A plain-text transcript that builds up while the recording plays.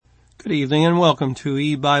Good evening and welcome to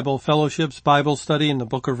E-Bible Fellowship's Bible study in the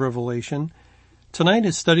book of Revelation. Tonight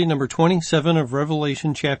is study number 27 of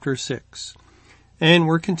Revelation chapter 6. And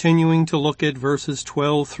we're continuing to look at verses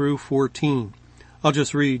 12 through 14. I'll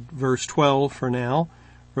just read verse 12 for now.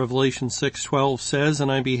 Revelation 6:12 says,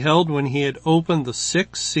 "And I beheld when he had opened the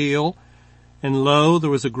sixth seal, and lo, there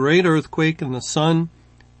was a great earthquake, and the sun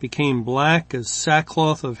became black as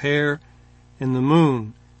sackcloth of hair, and the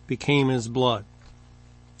moon became as blood."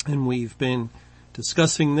 And we've been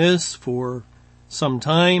discussing this for some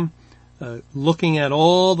time, looking at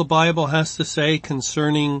all the Bible has to say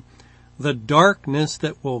concerning the darkness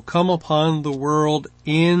that will come upon the world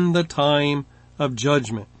in the time of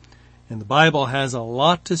judgment. And the Bible has a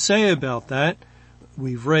lot to say about that.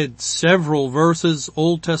 We've read several verses,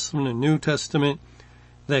 Old Testament and New Testament,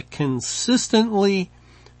 that consistently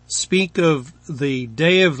speak of the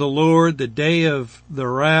day of the Lord, the day of the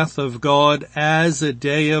wrath of God, as a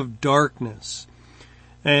day of darkness.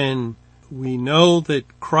 And we know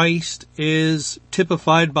that Christ is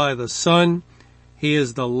typified by the sun. He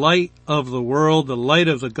is the light of the world, the light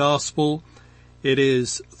of the gospel. It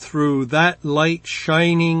is through that light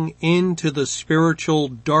shining into the spiritual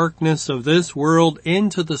darkness of this world,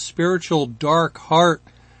 into the spiritual dark heart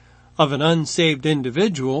of an unsaved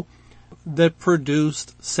individual, that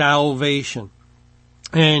produced salvation.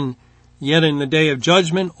 And yet in the day of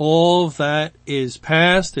judgment, all of that is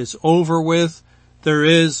past, it's over with. There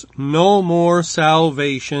is no more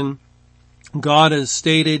salvation. God has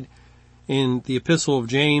stated in the epistle of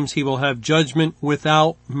James, he will have judgment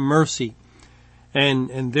without mercy.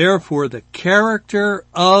 And therefore the character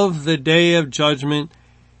of the day of judgment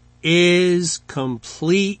is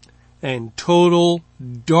complete and total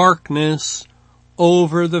darkness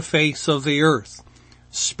over the face of the earth.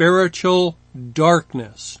 Spiritual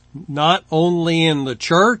darkness, not only in the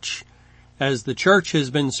church, as the church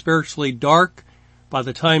has been spiritually dark by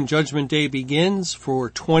the time Judgment Day begins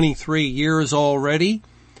for 23 years already,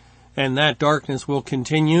 and that darkness will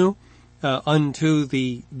continue unto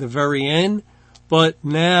the very end. But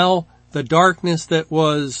now the darkness that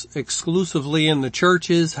was exclusively in the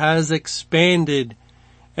churches has expanded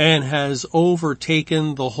and has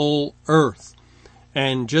overtaken the whole earth.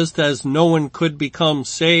 And just as no one could become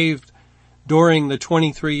saved during the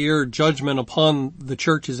 23-year judgment upon the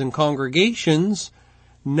churches and congregations,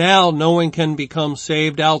 now no one can become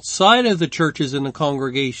saved outside of the churches and the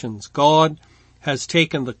congregations. God has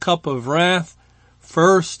taken the cup of wrath,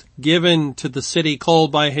 first given to the city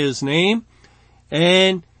called by his name,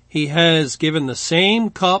 and he has given the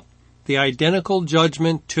same cup, the identical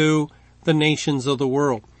judgment, to the nations of the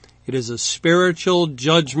world. It is a spiritual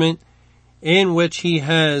judgment in which he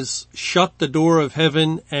has shut the door of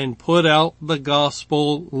heaven and put out the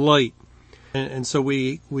gospel light. And so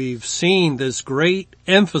we've seen this great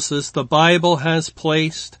emphasis the Bible has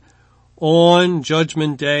placed on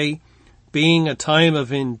Judgment Day being a time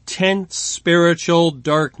of intense spiritual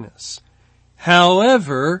darkness.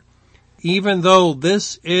 However, even though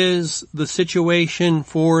this is the situation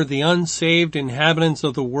for the unsaved inhabitants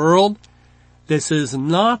of the world, this is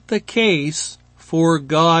not the case for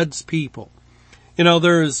God's people. You know,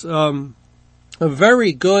 there's a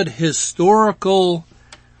very good historical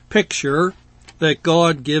picture that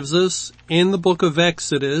God gives us in the book of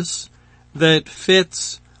Exodus that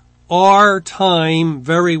fits our time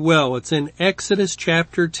very well. It's in Exodus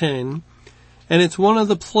chapter 10, and it's one of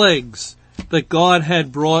the plagues that God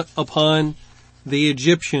had brought upon the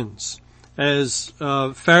Egyptians as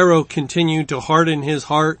Pharaoh continued to harden his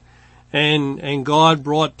heart, and God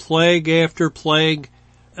brought plague after plague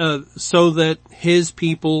so that his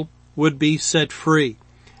people would be set free.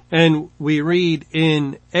 And we read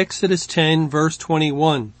in Exodus 10 verse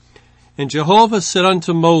 21, "And Jehovah said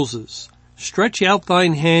unto Moses, Stretch out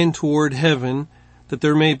thine hand toward heaven, that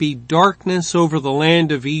there may be darkness over the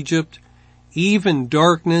land of Egypt, even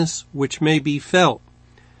darkness which may be felt.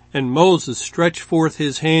 And Moses stretched forth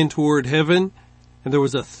his hand toward heaven, and there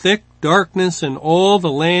was a thick darkness in all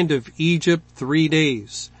the land of Egypt 3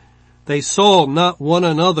 days. They saw not one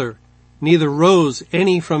another, neither rose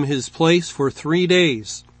any from his place for 3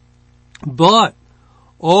 days. But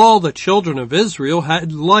all the children of Israel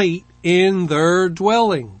had light in their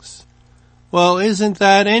dwellings." Well, isn't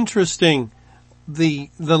that interesting? The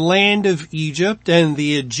land of Egypt and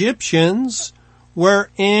the Egyptians were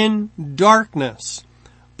in darkness.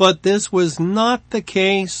 But this was not the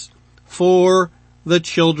case for the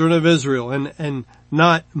children of Israel, and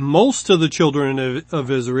not most of the children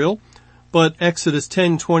of Israel, but Exodus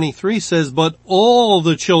 10:23 says, "But all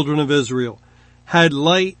the children of Israel had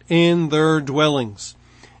light in their dwellings."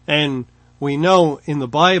 And we know in the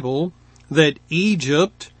Bible that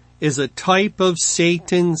Egypt is a type of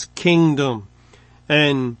Satan's kingdom.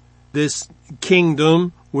 And this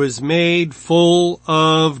kingdom was made full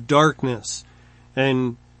of darkness.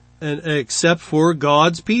 And except for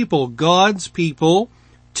God's people. God's people,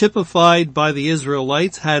 typified by the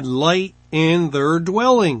Israelites, had light in their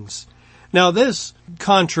dwellings. Now this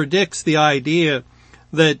contradicts the idea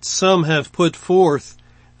that some have put forth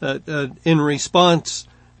in response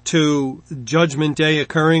to Judgment Day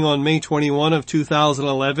occurring on May 21 of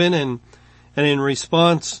 2011 and in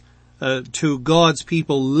response to God's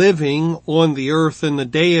people living on the earth in the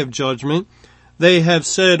day of judgment. They have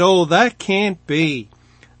said, oh, that can't be.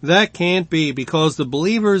 That can't be because the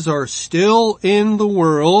believers are still in the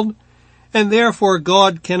world and therefore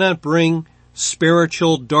God cannot bring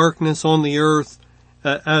spiritual darkness on the earth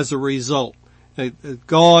as a result.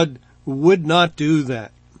 God would not do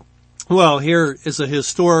that. Well, here is a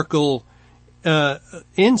historical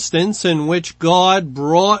instance in which God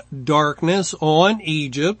brought darkness on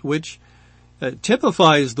Egypt, which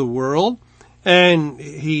typifies the world, and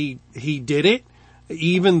he did it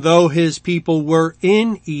even though his people were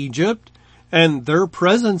in Egypt, and their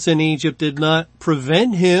presence in Egypt did not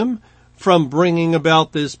prevent him from bringing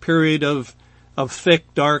about this period of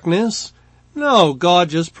thick darkness. No, God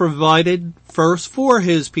just provided first for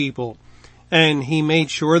his people, and he made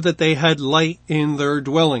sure that they had light in their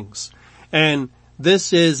dwellings. And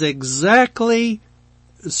this is exactly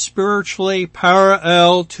spiritually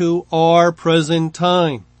parallel to our present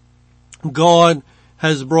time. God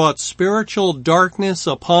has brought spiritual darkness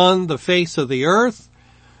upon the face of the earth,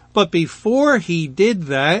 but before he did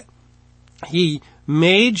that, he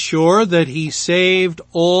made sure that he saved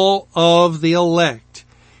all of the elect.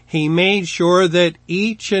 He made sure that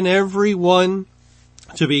each and every one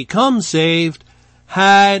to become saved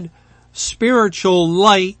had spiritual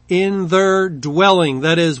light in their dwelling,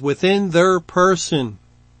 that is, within their person.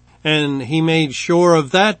 And he made sure of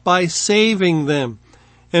that by saving them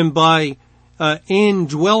and by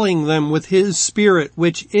indwelling them with his Spirit,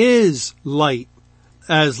 which is light,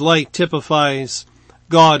 as light typifies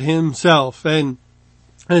God himself. And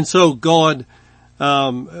so God,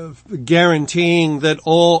 guaranteeing that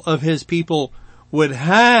all of his people would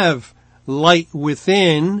have light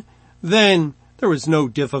within, then there was no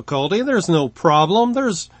difficulty. There's no problem.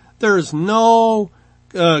 There's no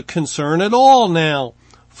concern at all now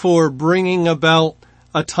for bringing about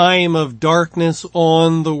a time of darkness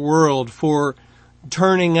on the world, for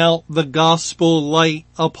turning out the gospel light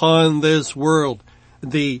upon this world.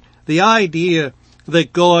 The idea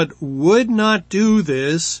that God would not do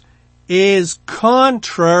this is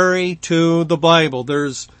contrary to the Bible.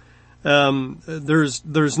 There's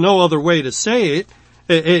no other way to say it.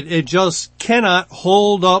 It just cannot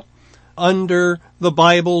hold up under the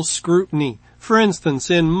Bible's scrutiny. For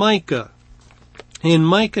instance, in Micah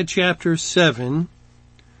chapter 7,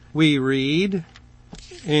 we read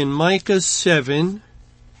in Micah 7,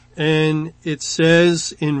 and it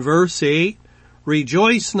says in verse 8,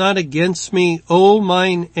 "Rejoice not against me, O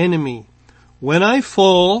mine enemy. When I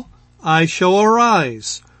fall, I shall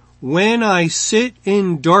arise. When I sit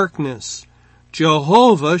in darkness,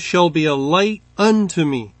 Jehovah shall be a light unto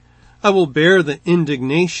me. I will bear the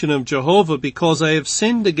indignation of Jehovah because I have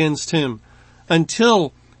sinned against him,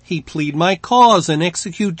 until he plead my cause and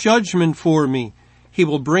execute judgment for me. He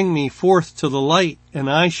will bring me forth to the light, and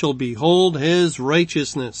I shall behold his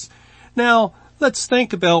righteousness." Now, let's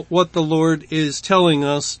think about what the Lord is telling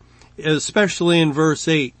us, especially in verse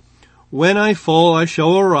 8. When I fall, I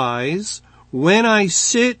shall arise. When I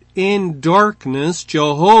sit in darkness,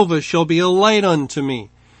 Jehovah shall be a light unto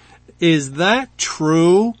me. Is that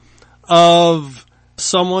true of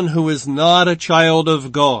someone who is not a child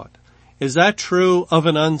of God? Is that true of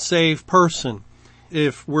an unsaved person?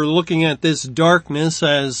 If we're looking at this darkness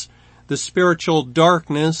as the spiritual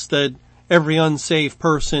darkness that every unsaved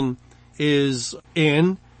person is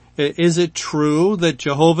in, is it true that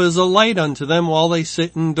Jehovah is a light unto them while they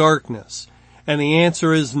sit in darkness? And the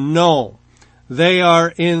answer is no. They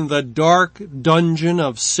are in the dark dungeon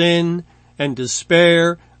of sin and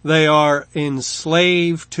despair. They are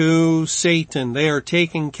enslaved to Satan. They are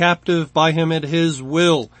taken captive by him at his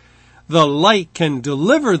will. The light can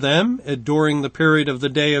deliver them during the period of the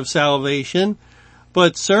day of salvation,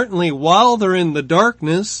 but certainly while they're in the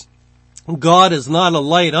darkness, God is not a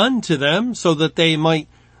light unto them so that they might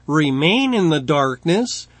remain in the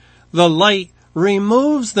darkness. The light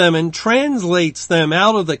removes them and translates them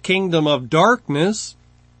out of the kingdom of darkness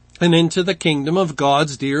and into the kingdom of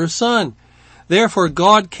God's dear Son. Therefore,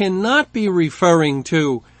 God cannot be referring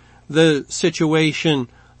to the situation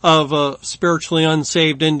of a spiritually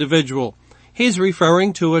unsaved individual. He's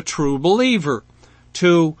referring to a true believer,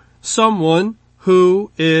 to someone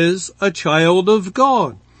who is a child of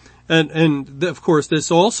God. And of course, this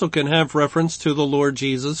also can have reference to the Lord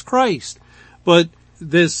Jesus Christ. But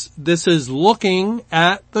this is looking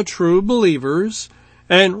at the true believers.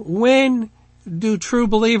 And when do true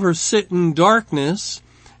believers sit in darkness?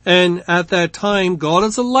 And at that time, God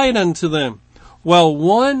is a light unto them. Well,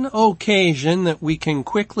 one occasion that we can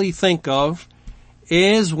quickly think of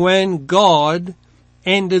is when God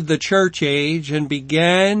ended the church age and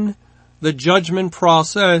began the judgment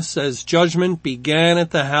process as judgment began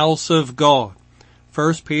at the house of God.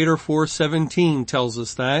 1 Peter 4:17 tells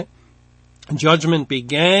us that. Judgment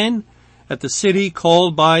began at the city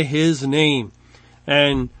called by his name.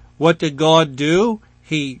 And what did God do?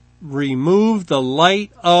 He removed the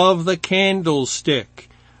light of the candlestick.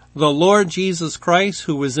 The Lord Jesus Christ,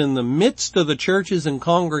 who was in the midst of the churches and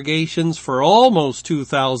congregations for almost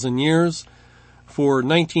 2,000 years, for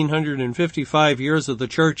 1955 years of the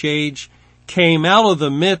church age, came out of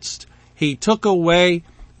the midst. He took away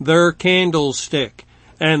their candlestick,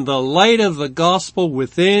 and the light of the gospel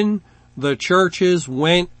within the churches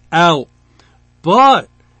went out. But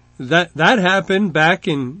that happened back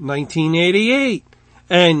in 1988.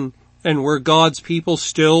 And were God's people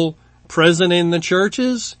still present in the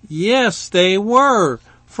churches? Yes, they were.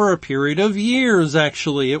 For a period of years,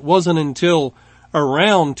 actually. It wasn't until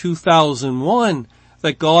around 2001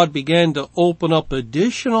 that God began to open up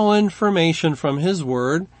additional information from his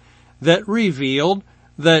word that revealed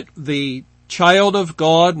that the child of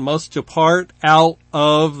God must depart out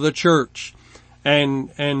of the church, and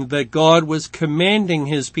that God was commanding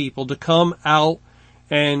his people to come out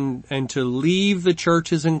and to leave the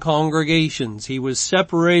churches and congregations. He was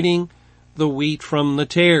separating the wheat from the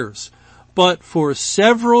tares. But for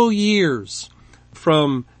several years,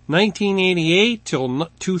 from 1988 till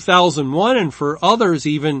 2001, and for others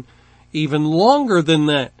even longer than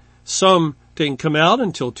that, some didn't come out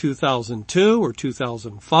until 2002 or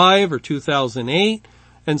 2005 or 2008,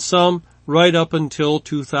 and some right up until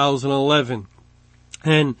 2011.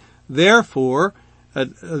 And therefore,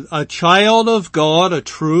 a child of God, a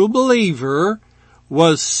true believer,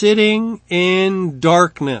 was sitting in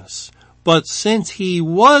darkness. But since he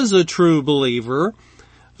was a true believer,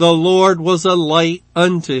 the Lord was a light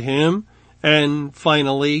unto him, and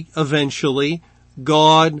finally, eventually,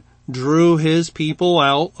 God drew his people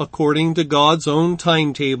out according to God's own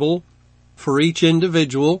timetable for each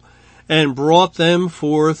individual, and brought them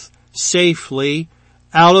forth safely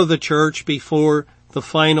out of the church before the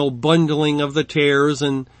final bundling of the tares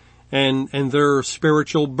and their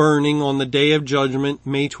spiritual burning on the day of judgment,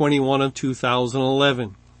 May 21 of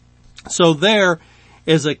 2011. So there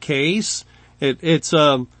is a case. It's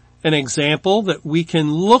an example that we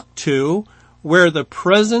can look to where the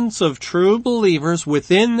presence of true believers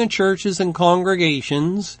within the churches and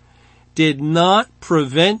congregations did not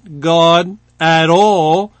prevent God at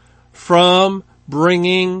all from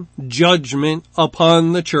bringing judgment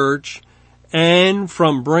upon the church and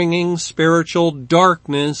from bringing spiritual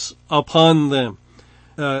darkness upon them.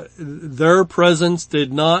 Their presence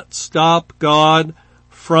did not stop God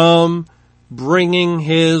from bringing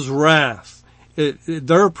his wrath.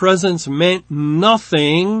 Their presence meant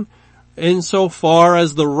nothing insofar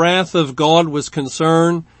as the wrath of God was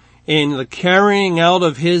concerned in the carrying out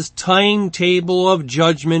of his timetable of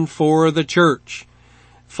judgment for the church.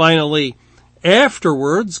 Finally,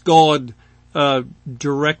 afterwards, God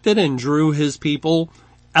directed and drew his people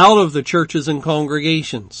out of the churches and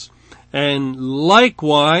congregations. And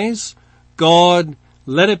likewise, God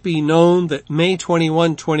let it be known that May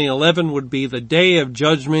 21, 2011 would be the day of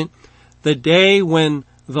judgment, the day when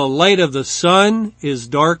the light of the sun is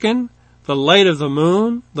darkened, the light of the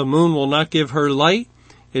moon will not give her light,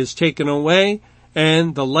 is taken away,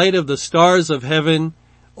 and the light of the stars of heaven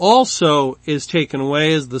also is taken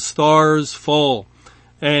away as the stars fall.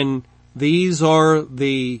 And these are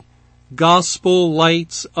the gospel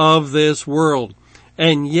lights of this world.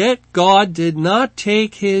 And yet God did not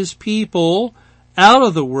take his people out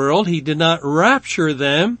of the world. He did not rapture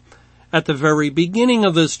them at the very beginning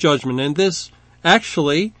of this judgment. And this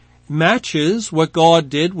actually matches what God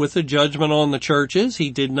did with the judgment on the churches. He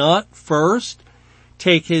did not first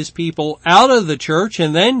take his people out of the church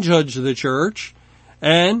and then judge the church.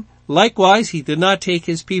 And likewise, he did not take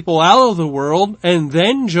his people out of the world and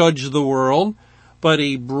then judge the world, but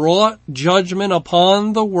he brought judgment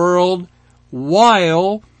upon the world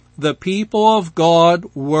while the people of God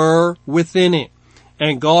were within it.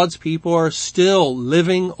 And God's people are still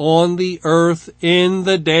living on the earth in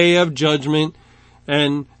the day of judgment.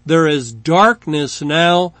 And there is darkness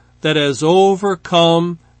now that has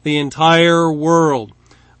overcome the entire world.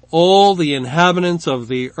 all the inhabitants of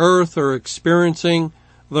the earth are experiencing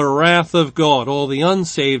the wrath of God, all the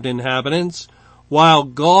unsaved inhabitants, while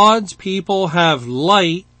God's people have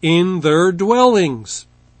light in their dwellings.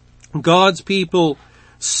 God's people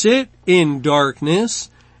sit in darkness,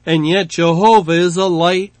 and yet Jehovah is a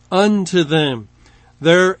light unto them.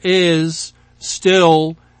 There is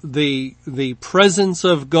still the presence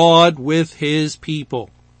of God with his people.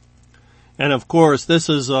 And of course, this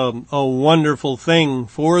is a wonderful thing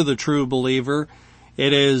for the true believer.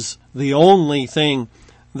 It is the only thing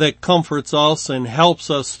that comforts us and helps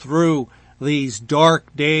us through these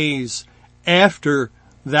dark days after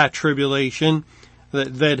that tribulation,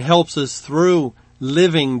 that helps us through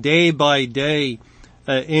living day by day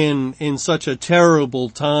in such a terrible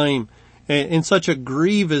time, in such a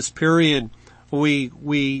grievous period.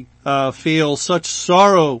 We feel such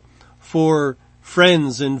sorrow for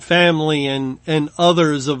friends and family and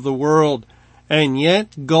others of the world, and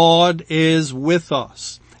yet God is with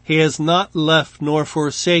us. He has not left nor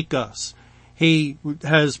forsake us. He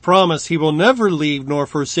has promised he will never leave nor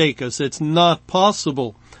forsake us. It's not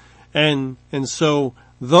possible. And so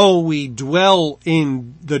though we dwell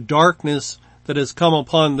in the darkness that has come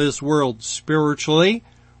upon this world spiritually,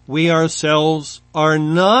 we ourselves are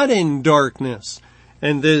not in darkness.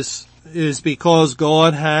 And this is because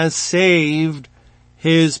God has saved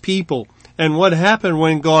his people. And what happened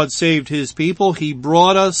when God saved his people? He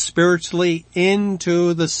brought us spiritually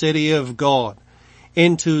into the city of God,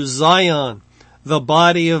 into Zion, the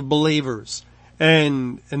body of believers.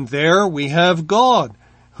 And there we have God,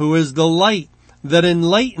 who is the light that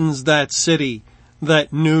enlightens that city,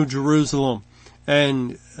 that new Jerusalem.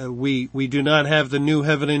 And we do not have the new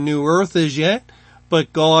heaven and new earth as yet,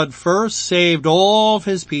 but God first saved all of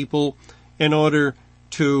his people in order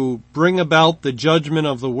to bring about the judgment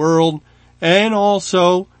of the world, and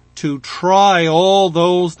also to try all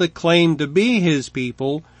those that claim to be his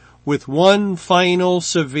people with one final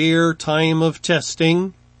severe time of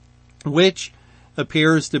testing, which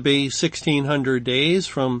appears to be 1600 days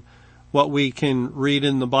from what we can read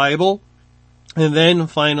in the Bible. And then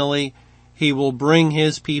finally, he will bring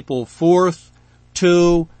his people forth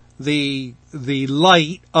to the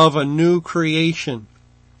light of a new creation,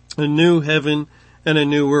 a new heaven and a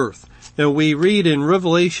new earth. Now we read in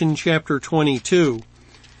Revelation chapter 22,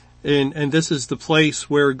 and this is the place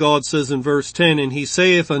where God says in verse 10, "And he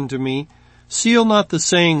saith unto me, Seal not the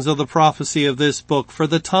sayings of the prophecy of this book, for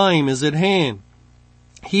the time is at hand.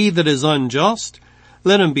 He that is unjust,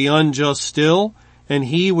 let him be unjust still, and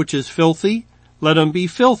he which is filthy, let him be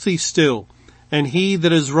filthy still, and he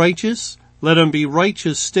that is righteous, let him be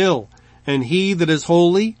righteous still, and he that is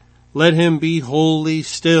holy, let him be holy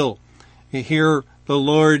still." Here the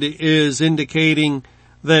Lord is indicating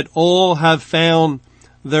that all have found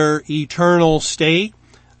their eternal state,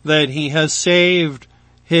 that he has saved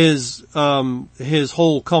his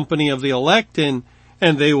whole company of the elect, and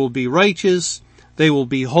they will be righteous, they will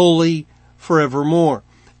be holy forevermore.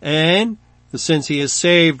 And since he has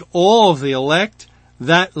saved all of the elect,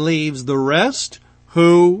 that leaves the rest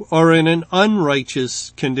who are in an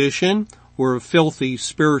unrighteous condition, or a filthy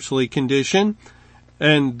spiritually condition,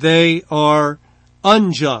 and they are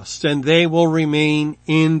unjust, and they will remain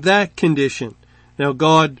in that condition. Now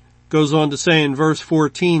God goes on to say in verse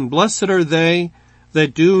 14, "Blessed are they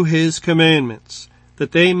that do his commandments,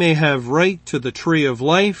 that they may have right to the tree of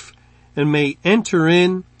life, and may enter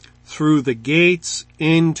in through the gates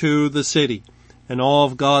into the city." And all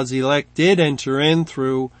of God's elect did enter in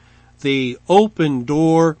through the open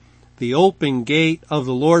door, the open gate of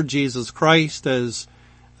the Lord Jesus Christ, as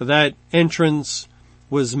that entrance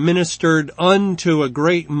was ministered unto a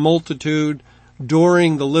great multitude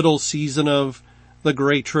during the little season of the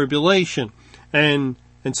Great Tribulation. And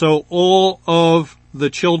so all of the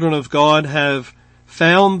children of God have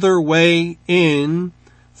found their way in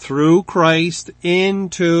through Christ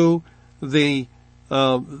into the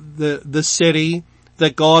city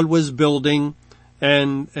that God was building,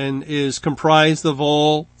 and is comprised of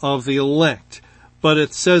all of the elect. But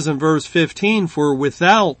it says in verse 15, "For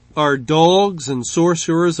without are dogs and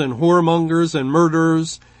sorcerers and whoremongers and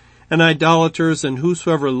murderers and idolaters and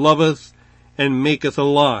whosoever loveth and maketh a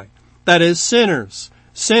lie." That is sinners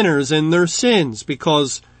in their sins,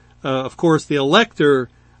 because of course the elect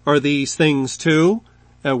are these things too.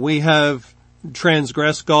 We have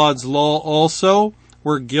transgressed God's law also.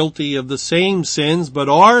 We're guilty of the same sins, but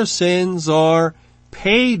our sins are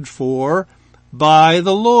paid for by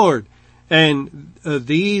the Lord. And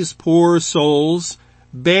these poor souls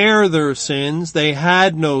bear their sins. They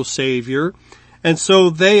had no Savior, and so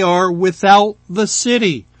they are without the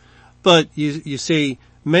city. But you see,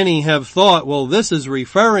 many have thought, well, this is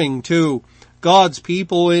referring to God's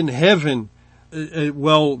people in heaven.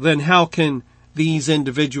 Well, then how can these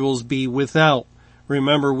individuals be without?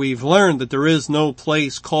 Remember, we've learned that there is no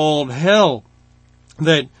place called hell,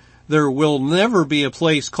 that there will never be a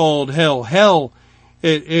place called hell. Hell,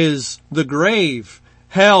 it is the grave.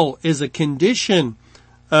 Hell is a condition,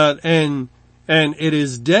 and it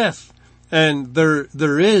is death. And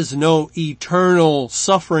there is no eternal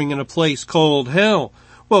suffering in a place called hell.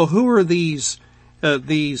 Well, who are these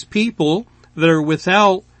people that are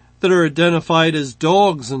without, that are identified as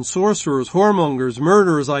dogs and sorcerers, whoremongers,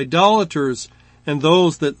 murderers, idolaters, and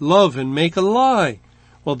those that love and make a lie?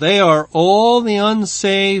 Well, they are all the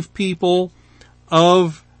unsaved people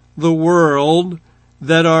of the world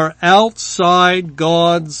that are outside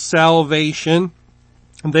God's salvation.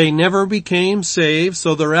 They never became saved,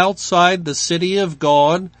 so they're outside the city of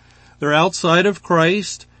God. They're outside of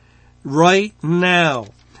Christ right now.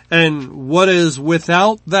 And what is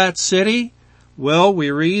without that city? Well,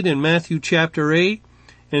 we read in Matthew chapter 8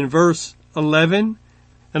 in verse 11,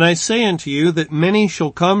 "And I say unto you that many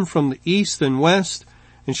shall come from the east and west,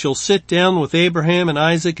 and shall sit down with Abraham and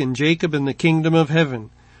Isaac and Jacob in the kingdom of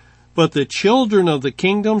heaven. But the children of the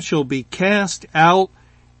kingdom shall be cast out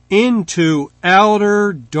into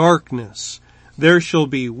outer darkness. There shall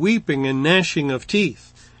be weeping and gnashing of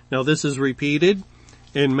teeth." Now this is repeated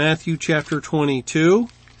in Matthew chapter 22,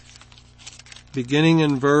 beginning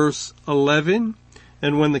in verse 11.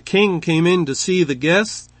 "And when the king came in to see the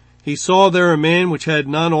guests, he saw there a man which had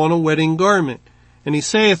not on a wedding garment. And he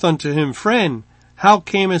saith unto him, Friend, how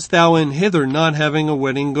camest thou in hither not having a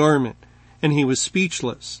wedding garment? And he was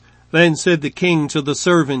speechless. Then said the king to the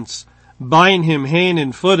servants, Bind him hand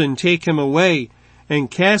and foot and take him away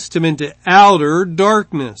and cast him into outer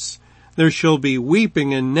darkness. There shall be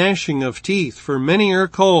weeping and gnashing of teeth, for many are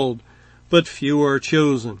called, but few are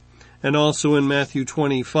chosen." And also in Matthew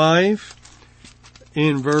 25,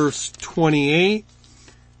 in verse 28,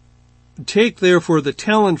 "Take therefore the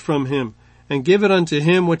talent from him, and give it unto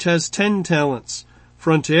him which has 10 talents.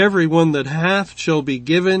 For unto every one that hath shall be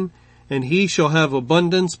given, and he shall have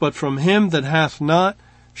abundance, but from him that hath not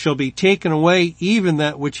shall be taken away even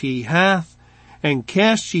that which he hath. And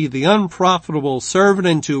cast ye the unprofitable servant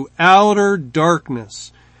into outer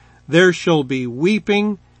darkness. There shall be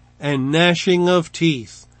weeping and gnashing of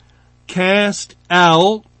teeth." Cast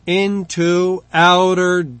out into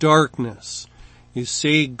outer darkness. You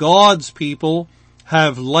see, God's people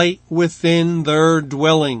have light within their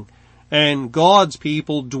dwelling, and God's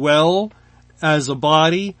people dwell as a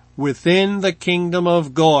body within the kingdom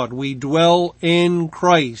of God. We dwell in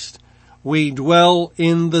Christ. We dwell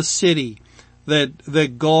in the city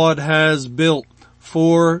that God has built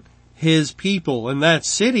for his people. And that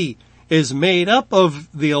city is made up of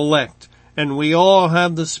the elect. And we all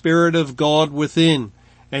have the Spirit of God within.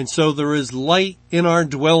 And so there is light in our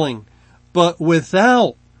dwelling. But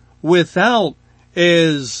without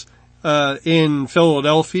is in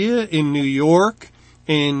Philadelphia, in New York,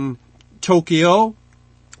 in Tokyo.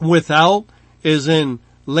 Without is in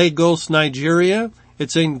Lagos, Nigeria.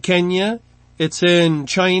 It's in Kenya. It's in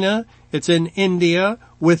China. It's in India.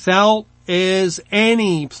 Without is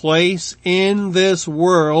any place in this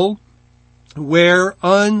world where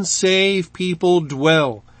unsaved people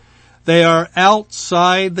dwell. They are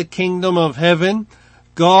outside the kingdom of heaven.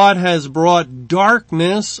 God has brought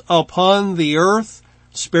darkness upon the earth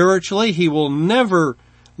spiritually. He will never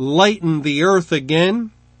lighten the earth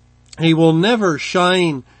again. He will never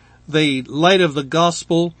shine the light of the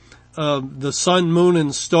gospel, the sun, moon,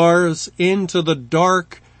 and stars into the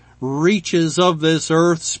dark reaches of this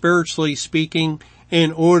earth, spiritually speaking,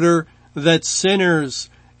 in order that sinners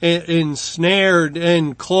ensnared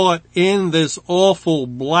and caught in this awful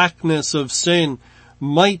blackness of sin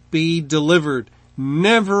might be delivered.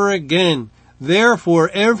 Never again. Therefore,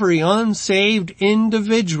 every unsaved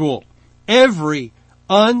individual in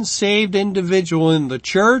the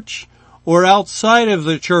church or outside of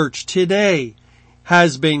the church today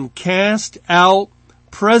has been cast out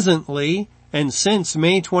presently and since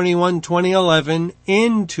May 21, 2011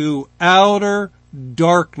 into outer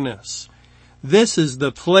darkness. This is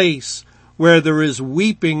the place where there is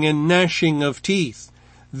weeping and gnashing of teeth.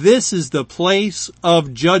 This is the place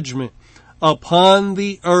of judgment upon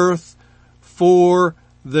the earth for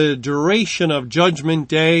the duration of Judgment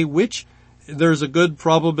Day, which there's a good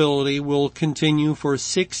probability will continue for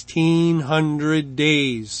 1,600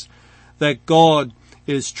 days. That God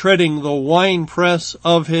is treading the winepress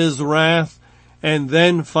of his wrath, and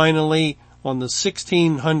then finally on the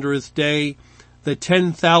 1,600th day, the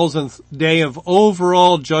 10,000th day of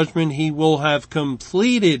overall judgment, he will have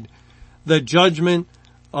completed the judgment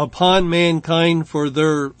upon mankind for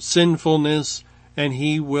their sinfulness, and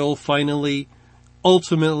he will finally,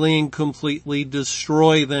 ultimately and completely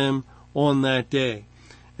destroy them on that day.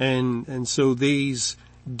 And so these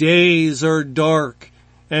days are dark,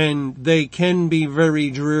 and they can be very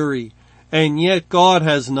dreary. And yet God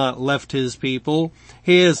has not left his people.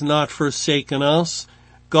 He has not forsaken us.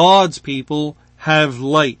 God's people have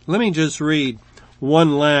light. Let me just read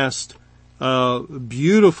one last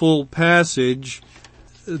beautiful passage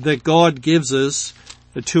that God gives us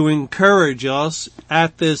to encourage us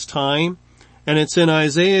at this time. And it's in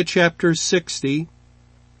Isaiah chapter 60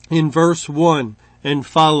 in verse 1 and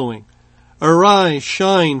following. Arise,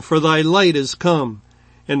 shine, for thy light is come,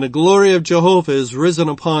 and the glory of Jehovah is risen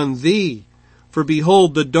upon thee. For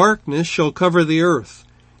behold, the darkness shall cover the earth,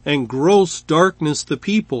 and gross darkness the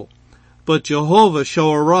people. But Jehovah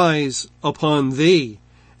shall arise upon thee,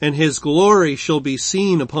 and his glory shall be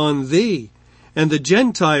seen upon thee. And the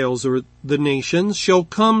Gentiles, or the nations, shall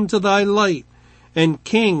come to thy light, and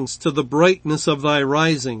kings to the brightness of thy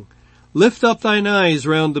rising. Lift up thine eyes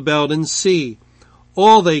round about and see.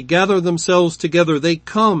 All they gather themselves together, they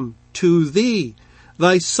come to thee.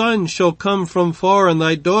 Thy son shall come from far, and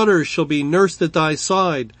thy daughters shall be nursed at thy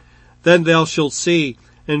side. Then thou shalt see,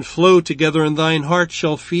 and flow together, and thine heart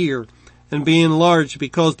shall fear, and be enlarged,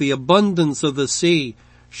 because the abundance of the sea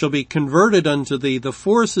shall be converted unto thee. The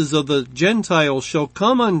forces of the Gentiles shall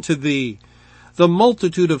come unto thee. The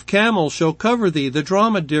multitude of camels shall cover thee, the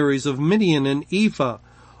dromedaries of Midian and Ephah.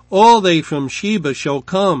 All they from Sheba shall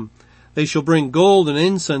come. They shall bring gold and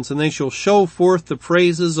incense, and they shall show forth the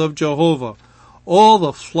praises of Jehovah. All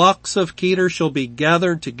the flocks of Kedar shall be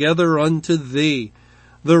gathered together unto thee.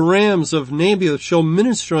 The rams of Naboth shall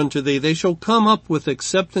minister unto thee. They shall come up with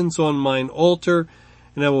acceptance on mine altar,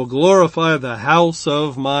 and I will glorify the house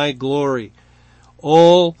of my glory.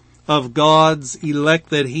 All of God's elect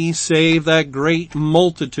that he saved, that great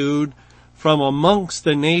multitude from amongst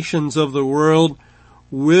the nations of the world,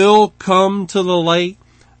 will come to the light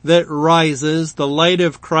that rises, the light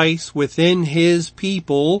of Christ within his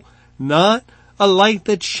people, not a light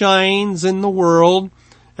that shines in the world,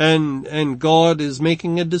 and God is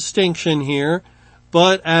making a distinction here,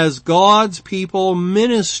 but as God's people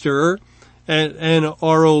minister and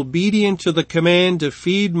are obedient to the command to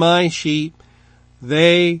feed my sheep,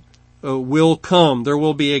 they will come. There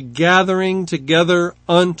will be a gathering together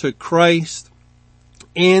unto Christ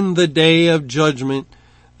in the day of judgment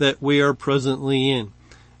that we are presently in.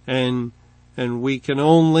 And we can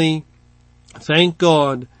only thank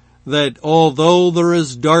God that although there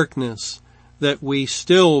is darkness, that we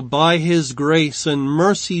still, by his grace and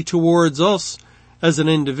mercy towards us as an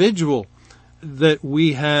individual, that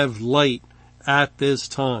we have light at this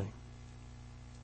time.